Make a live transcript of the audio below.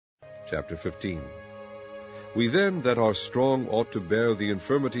Chapter 15. We then that are strong ought to bear the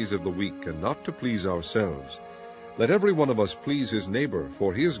infirmities of the weak, and not to please ourselves. Let every one of us please his neighbor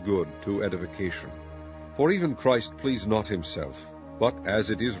for his good to edification. For even Christ pleased not himself, but,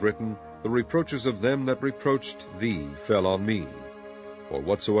 as it is written, the reproaches of them that reproached thee fell on me. For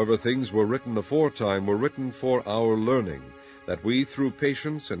whatsoever things were written aforetime were written for our learning, that we through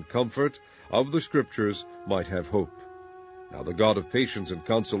patience and comfort of the Scriptures might have hope. Now the God of patience and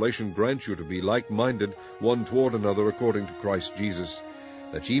consolation grant you to be like-minded one toward another according to Christ Jesus,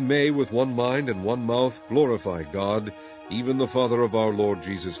 that ye may with one mind and one mouth glorify God, even the Father of our Lord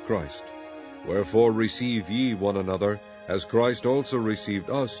Jesus Christ. Wherefore receive ye one another, as Christ also received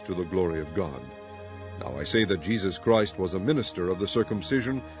us to the glory of God. Now I say that Jesus Christ was a minister of the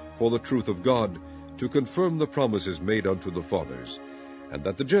circumcision for the truth of God, to confirm the promises made unto the fathers, and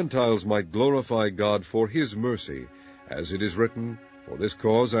that the Gentiles might glorify God for his mercy, as it is written, For this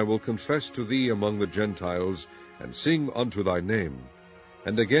cause I will confess to thee among the Gentiles, and sing unto thy name.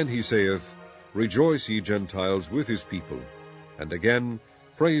 And again he saith, Rejoice, ye Gentiles, with his people. And again,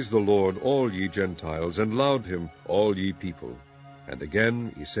 Praise the Lord, all ye Gentiles, and laud him, all ye people. And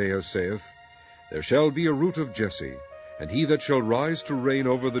again Esaias saith, There shall be a root of Jesse, and he that shall rise to reign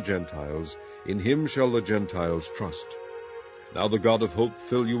over the Gentiles, in him shall the Gentiles trust. Now the God of hope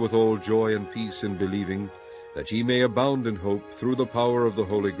fill you with all joy and peace in believing, that ye may abound in hope through the power of the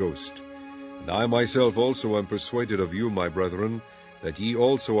Holy Ghost. And I myself also am persuaded of you, my brethren, that ye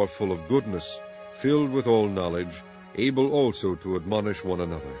also are full of goodness, filled with all knowledge, able also to admonish one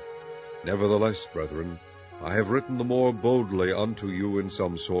another. Nevertheless, brethren, I have written the more boldly unto you in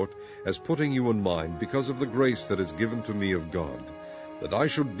some sort, as putting you in mind, because of the grace that is given to me of God, that I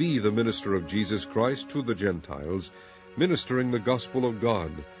should be the minister of Jesus Christ to the Gentiles, ministering the gospel of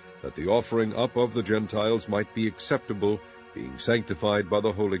God, that the offering up of the Gentiles might be acceptable, being sanctified by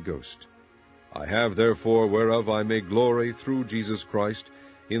the Holy Ghost. I have therefore whereof I may glory through Jesus Christ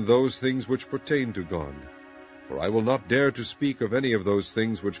in those things which pertain to God. For I will not dare to speak of any of those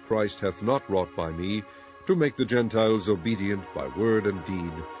things which Christ hath not wrought by me, to make the Gentiles obedient by word and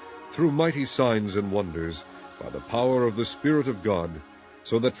deed, through mighty signs and wonders, by the power of the Spirit of God,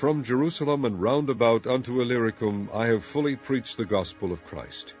 so that from Jerusalem and round about unto Illyricum I have fully preached the gospel of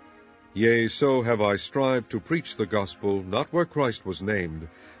Christ. Yea, so have I strived to preach the gospel, not where Christ was named,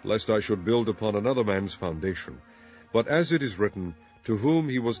 lest I should build upon another man's foundation. But as it is written, To whom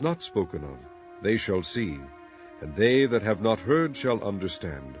he was not spoken of, they shall see, and they that have not heard shall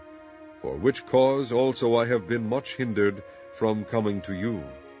understand. For which cause also I have been much hindered from coming to you.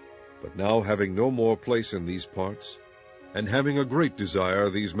 But now having no more place in these parts, and having a great desire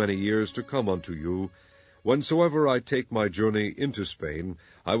these many years to come unto you, whensoever I take my journey into Spain,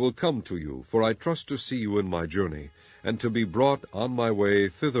 I will come to you, for I trust to see you in my journey, and to be brought on my way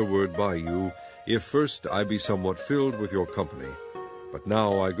thitherward by you, if first I be somewhat filled with your company. But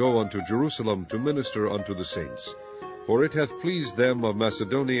now I go unto Jerusalem to minister unto the saints. For it hath pleased them of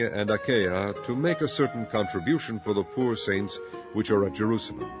Macedonia and Achaia to make a certain contribution for the poor saints which are at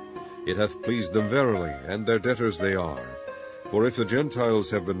Jerusalem. It hath pleased them verily, and their debtors they are. For if the Gentiles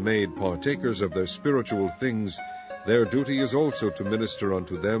have been made partakers of their spiritual things, their duty is also to minister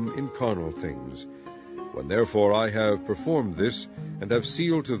unto them in carnal things. When therefore I have performed this, and have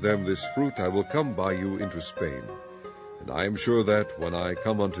sealed to them this fruit, I will come by you into Spain. And I am sure that, when I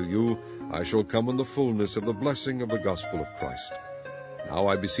come unto you, I shall come in the fullness of the blessing of the gospel of Christ. Now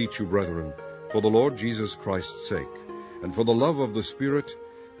I beseech you, brethren, for the Lord Jesus Christ's sake, and for the love of the Spirit,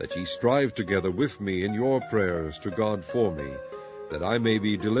 that ye strive together with me in your prayers to God for me, that I may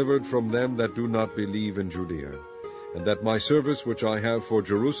be delivered from them that do not believe in Judea, and that my service which I have for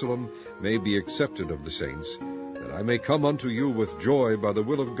Jerusalem may be accepted of the saints, that I may come unto you with joy by the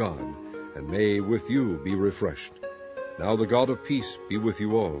will of God, and may with you be refreshed. Now the God of peace be with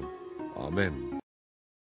you all. Amen.